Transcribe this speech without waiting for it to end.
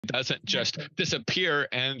doesn't just Exactly. disappear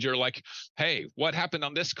and you're like, hey, what happened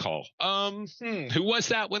on this call? Who was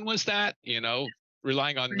that? When was that?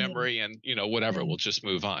 Relying on Right. memory and, whatever, we'll Right. just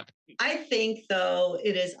move on. I think though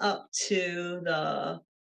it is up to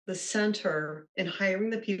the center in hiring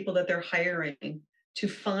the people that they're hiring to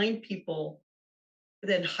find people,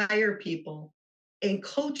 then hire people and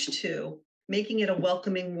coach to making it a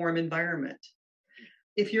welcoming, warm environment.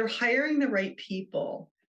 If you're hiring the right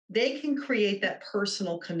people, they can create that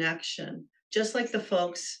personal connection, just like the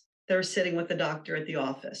folks that are sitting with the doctor at the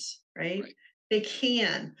office, right? Right. They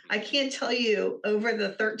can. I can't tell you over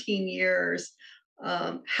the 13 years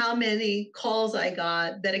how many calls I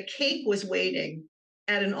got that a cake was waiting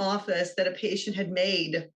at an office that a patient had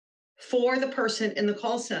made for the person in the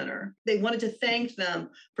call center. They wanted to thank them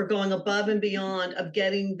for going above and beyond of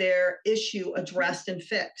getting their issue addressed and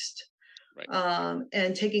fixed, Right.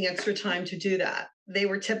 and taking extra time to do that. They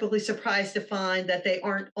were typically surprised to find that they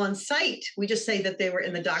aren't on site. We just say that they were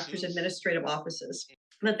in the doctor's Mhm. administrative offices,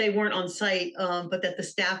 that they weren't on site, but that the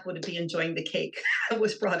staff would be enjoying the cake that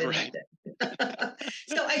was brought in that Right. day.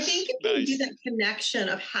 So I think if you do Nice. that connection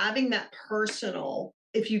of having that personal,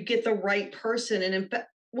 if you get the right person, and in fact,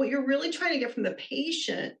 what you're really trying to get from the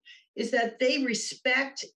patient is that they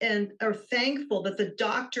respect and are thankful that the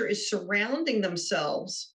doctor is surrounding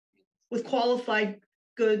themselves with qualified,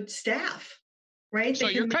 good staff, right? So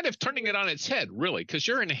They you're can make kind of turning it on its head, really, because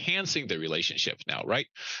you're enhancing the relationship now, right?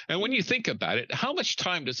 And when you think about it, how much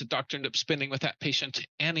time does a doctor end up spending with that patient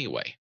anyway?